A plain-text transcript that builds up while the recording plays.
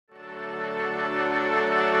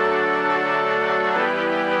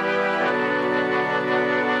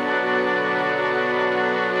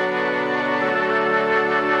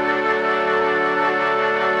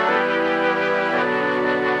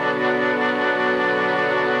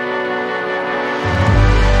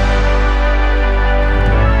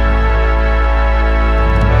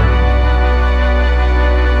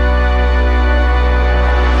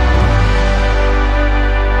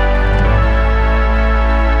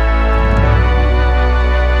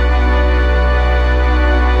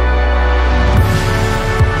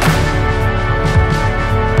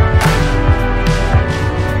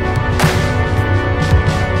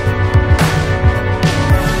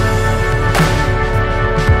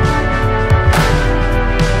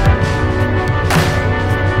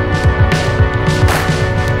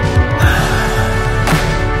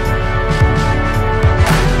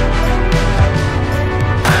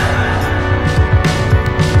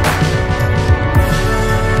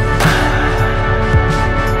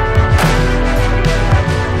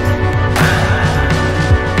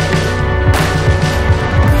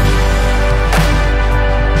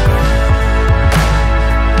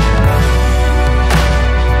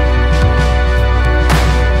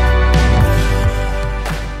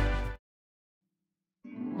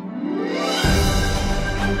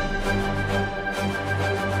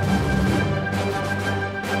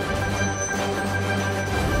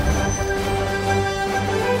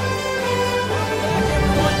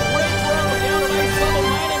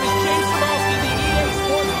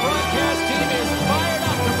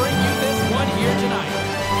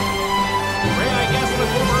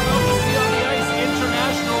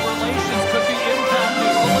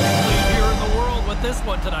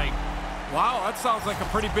them tonight. Wow, that sounds like a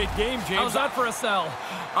pretty big game, James. How's that for a sell?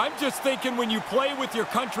 I'm just thinking when you play with your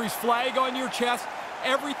country's flag on your chest,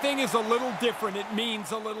 everything is a little different. It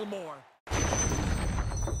means a little more.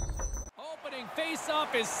 Opening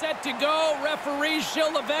face-off is set to go. Referee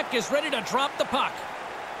Slovakia is ready to drop the puck.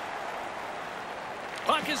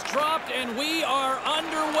 Puck is dropped, and we are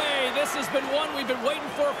underway. This has been one we've been waiting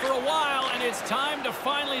for a while, and it's time to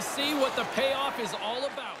finally see what the payoff is all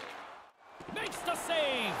about. Makes the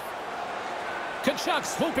save. Tkachuk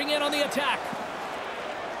swooping in on the attack.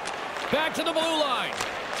 Back to the blue line.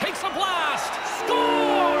 Takes a blast.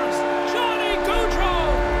 Scores! Johnny Gaudreau!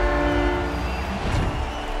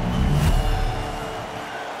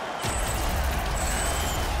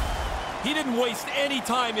 He didn't waste any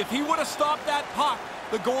time. If he would have stopped that puck,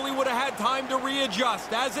 the goalie would have had time to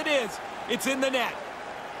readjust. As it is, it's in the net.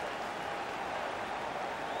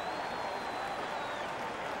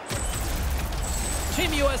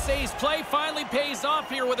 Team USA's play finally pays off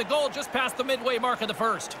here with a goal just past the midway mark of the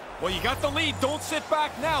first. Well, you got the lead. Don't sit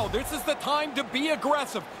back now. This is the time to be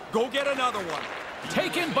aggressive. Go get another one.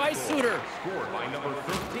 Taken by Suter. Scored by number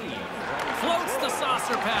 13. Floats the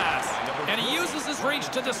saucer pass. And he uses his reach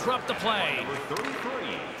to disrupt the play.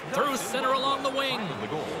 Through center along the wing.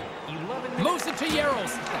 Moves it to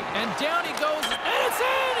Yaros. And down he goes. And it's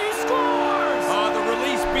in! He scores! The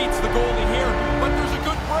release beats the goalie here. But there's a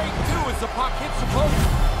good break, too, as the puck hits the post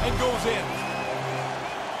and goes in.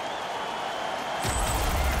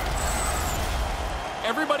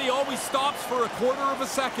 Everybody always stops for a quarter of a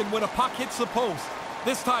second when a puck hits the post.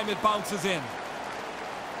 This time it bounces in.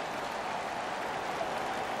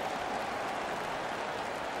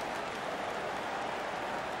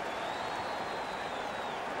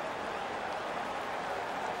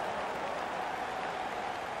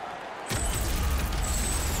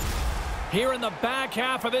 Here in the back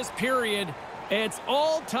half of this period, it's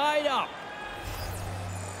all tied up.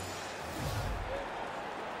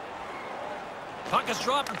 Puck is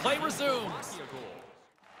dropped and play resumes.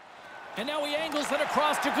 And now he angles it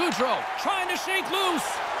across to Gaudreau, trying to shake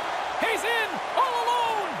loose. He's in, all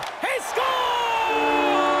alone. He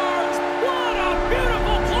scores! What a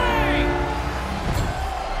beautiful play!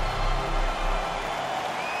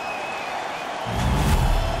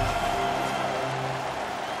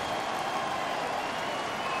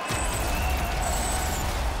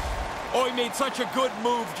 Oh, he made such a good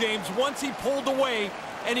move, James. Once he pulled away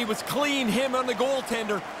and he was clean, him on the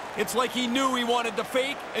goaltender, it's like he knew he wanted to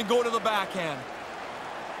fake and go to the backhand.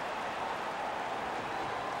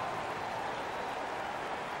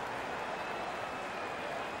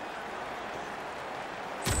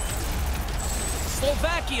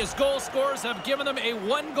 Slovakia's goal scorers have given them a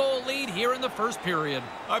one-goal lead here in the first period.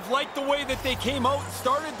 I've liked the way that they came out and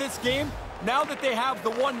started this game. Now that they have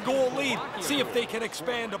the one-goal lead, see if they can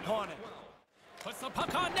expand upon it. Puts the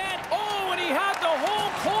puck on net. Oh, and he had the whole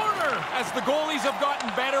corner. As the goalies have gotten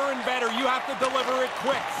better and better, you have to deliver it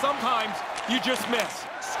quick. Sometimes you just miss.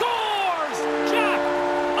 Scores! Jack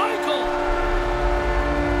Eichel.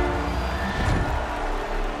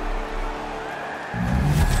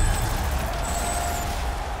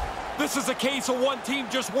 This is a case of one team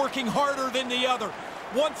just working harder than the other.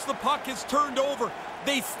 Once the puck is turned over,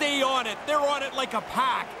 they stay on it. They're on it like a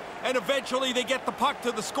pack. And eventually they get the puck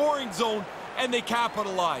to the scoring zone and they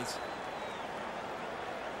capitalize.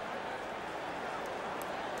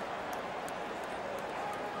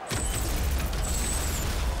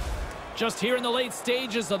 Just here in the late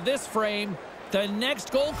stages of this frame, the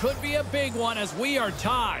next goal could be a big one as we are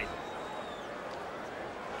tied.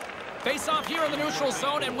 Face off here in the neutral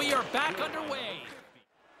zone, and we are back underway.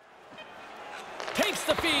 Takes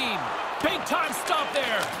the feed. Big time stop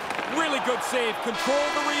there. Really good save. Control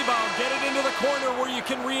the rebound. Get it into the corner where you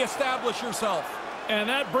can reestablish yourself. And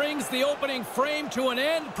that brings the opening frame to an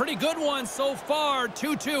end. Pretty good one so far.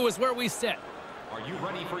 2-2 is where we sit. Are you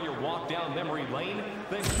ready for your walk down memory lane?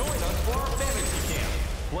 Then join us for our fantasy camp.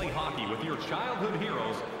 Play hockey with your childhood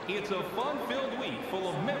heroes. It's a fun-filled week full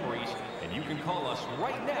of memories, and you can call us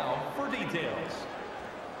right now for details.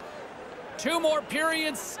 2 more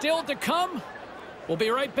periods still to come. We'll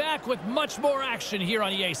be right back with much more action here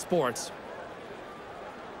on EA Sports.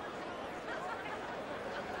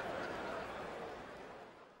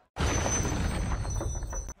 Their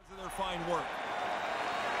fine work.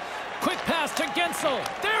 Quick pass to Gensel.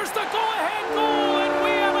 There's the go-ahead goal, and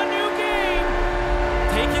we have a new game.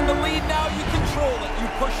 Taking the lead now, you control it. You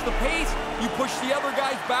push the pace, you push the other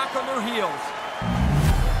guys back on their heels.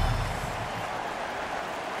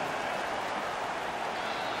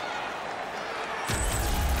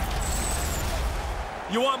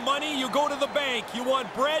 You want money, you go to the bank. You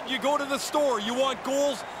want bread, you go to the store. You want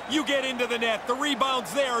goals, you get into the net. The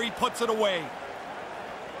rebound's there, he puts it away.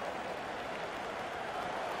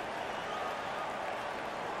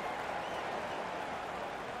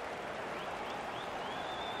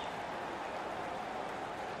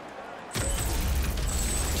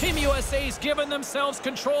 Team USA's given themselves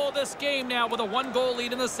control of this game now with a 1-goal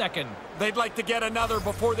lead in the second. They'd like to get another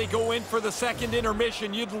before they go in for the second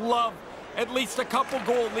intermission. You'd love at least a couple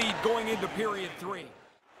goal lead going into period 3.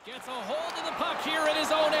 Gets a hold of the puck here at his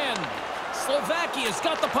own end. Slovakia's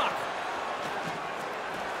got the puck.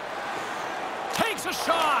 Takes a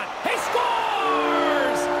shot. He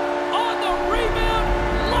scores! On the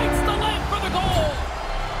rebound, lights the lamp for the goal.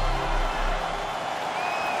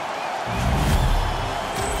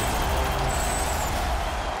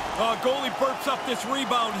 Goalie burps up this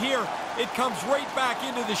rebound here. It comes right back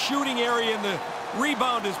into the shooting area, and the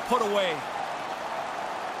rebound is put away.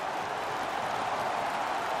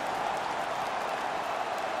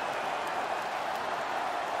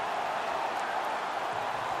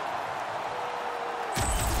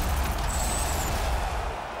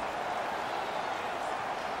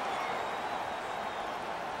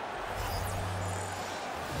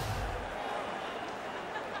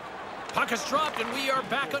 Puck is dropped, and we are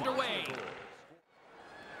back underway.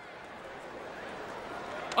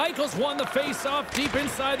 Eichel's won the face-off deep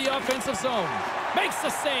inside the offensive zone. Makes the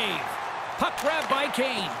save. Puck grabbed by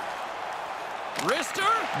Kane. Wrister,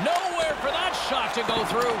 nowhere for that shot to go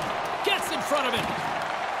through. Gets in front of it.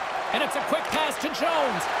 And it's a quick pass to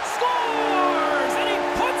Jones. Scores! And he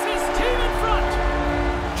puts his team in front.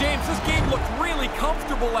 James, this game looked really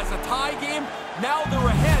comfortable as a tie game. Now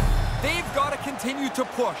they're ahead. They've got to continue to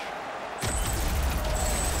push.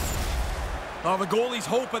 Well, the goalie's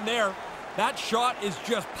hoping there. That shot is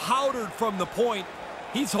just powdered from the point.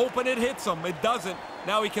 He's hoping it hits him. It doesn't.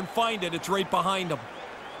 Now he can find it. It's right behind him.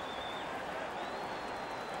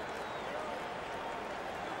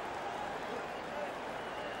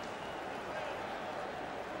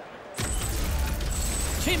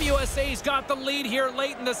 Team USA's got the lead here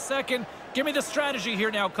late in the second. Give me the strategy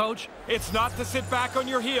here now, Coach. It's not to sit back on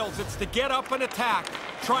your heels. It's to get up and attack.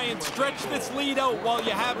 Try and stretch this lead out while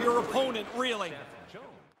you have your opponent reeling.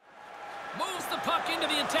 Moves the puck into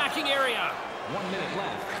the attacking area. 1 minute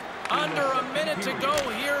left. Under a minute to go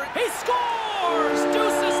here. He scores!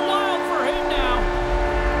 Deuce is wild for him now.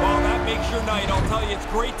 Well, that makes your night. I'll tell you, it's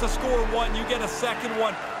great to score one. You get a second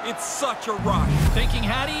one. It's such a rush. Thinking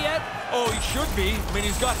Hattie yet? Oh, he should be. I mean,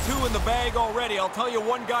 he's got 2 in the bag already. I'll tell you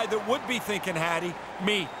one guy that would be thinking Hattie,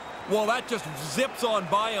 me. Well, that just zips on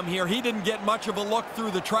by him here. He didn't get much of a look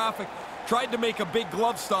through the traffic. Tried to make a big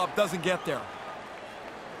glove stop, doesn't get there.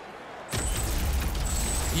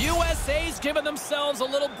 USA's given themselves a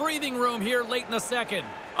little breathing room here late in the second.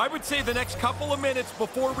 I would say the next couple of minutes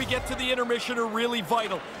before we get to the intermission are really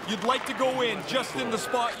vital. You'd like to go in just in the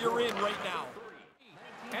spot you're in right now.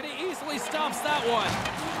 And he easily stops that one.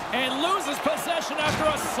 And loses possession after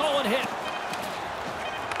a solid hit.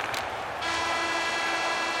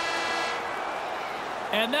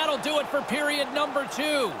 And that'll do it for period number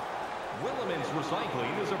 2. Willemans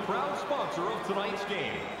Recycling is a proud sponsor of tonight's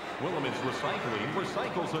game. Willemans Recycling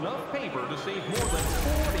recycles enough paper to save more than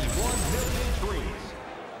 41 million trees.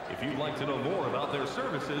 If you'd like to know more about their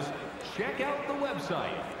services, check out the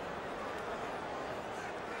website.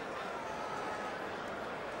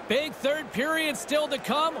 Big third period still to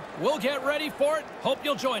come. We'll get ready for it. Hope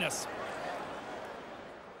you'll join us.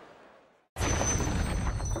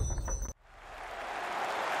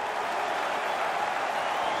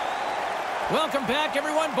 Welcome back,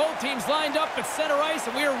 everyone. Both teams lined up at center ice,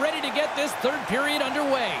 and we are ready to get this third period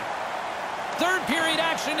underway. Third period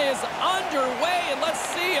action is underway, and let's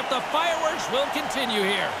see if the fireworks will continue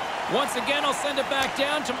here. Once again, I'll send it back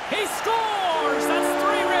down to... He scores! That's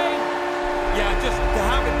 3, Ray. Yeah, just they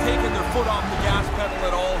haven't taken their foot off the gas pedal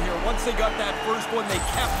at all here. Once they got that first one, they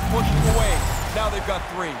kept pushing away. Now they've got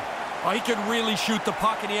 3. He can really shoot the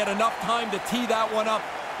puck, and he had enough time to tee that one up.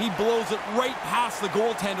 He blows it right past the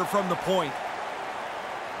goaltender from the point.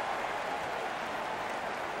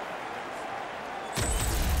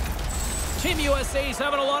 Team USA's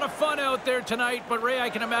having a lot of fun out there tonight, but Ray, I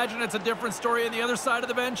can imagine it's a different story on the other side of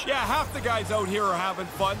the bench. Yeah, half the guys out here are having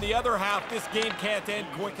fun. The other half, this game can't end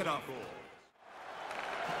quick enough.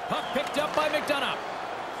 Puck picked up by McDonough.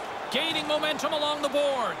 Gaining momentum along the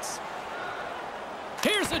boards.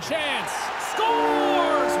 Here's a chance.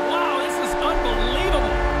 Scores! Wow, this is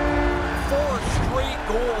unbelievable. 4 straight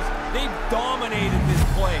goals. They've dominated this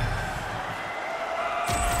play.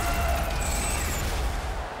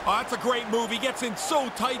 Oh, that's a great move. He gets in so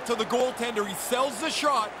tight to the goaltender. He sells the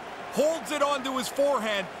shot, holds it onto his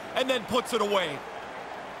forehand, and then puts it away.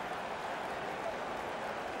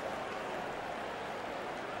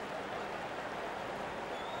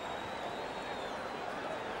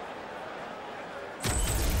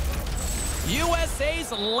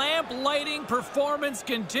 USA's lamp-lighting performance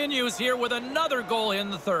continues here with another goal in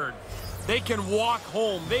the third. They can walk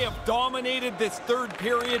home. They have dominated this third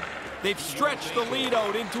period. They've stretched the lead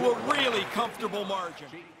out into a really comfortable margin.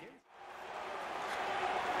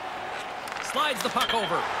 Slides the puck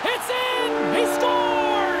over. It's in! He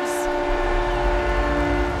scores!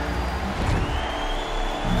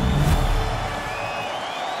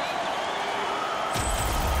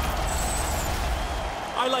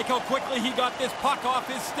 I like how quickly he got this puck off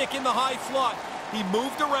his stick in the high slot. He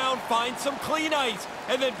moved around, find some clean ice,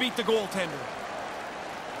 and then beat the goaltender.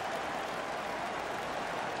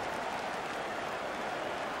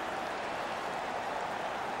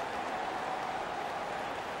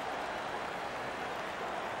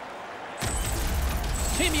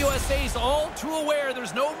 Team USA's all too aware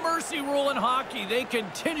there's no mercy rule in hockey. They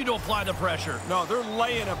continue to apply the pressure. No, they're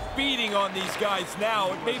laying a beating on these guys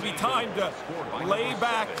now. It may be time to lay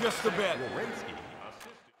back just a bit.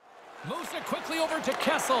 Moves it quickly over to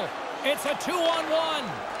Kessel. It's a 2-on-1.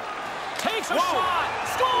 Takes a shot.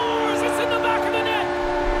 Scores! It's in the back of the net.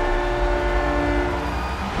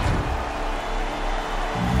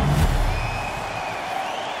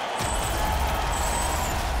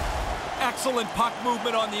 Excellent puck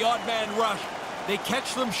movement on the odd man rush. They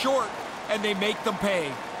catch them short, and they make them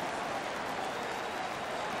pay.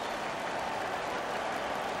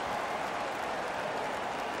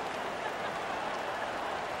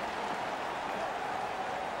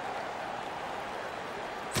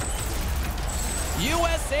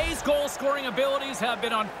 USA's goal-scoring abilities have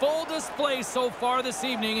been on full display so far this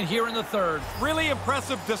evening and here in the third. Really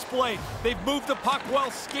impressive display. They've moved the puck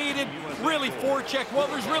well skated, really forechecked. Well,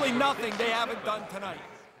 there's really nothing they haven't done tonight.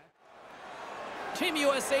 Team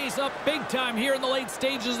USA's up big time here in the late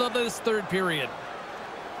stages of this third period.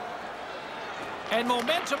 And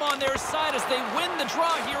momentum on their side as they win the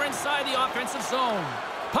draw here inside the offensive zone.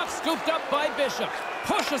 Puck scooped up by Bishop.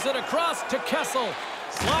 Pushes it across to Kessel.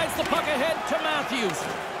 Slides the puck ahead to Matthews.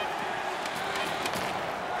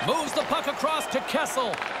 Moves the puck across to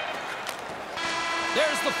Kessel.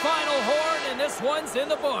 There's the final horn, and this one's in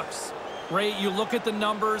the books. Ray, you look at the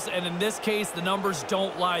numbers, and in this case, the numbers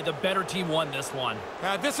don't lie. The better team won this one.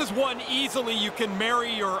 This is one easily you can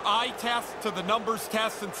marry your eye test to the numbers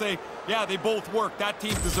test and say, yeah, they both work. That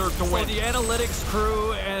team deserved to win. So the analytics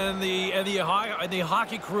crew and the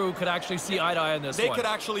hockey crew could actually see eye to eye on this one. They could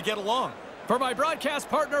actually get along. For my broadcast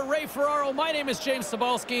partner, Ray Ferraro, my name is James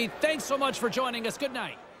Cybulski. Thanks so much for joining us. Good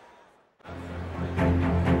night.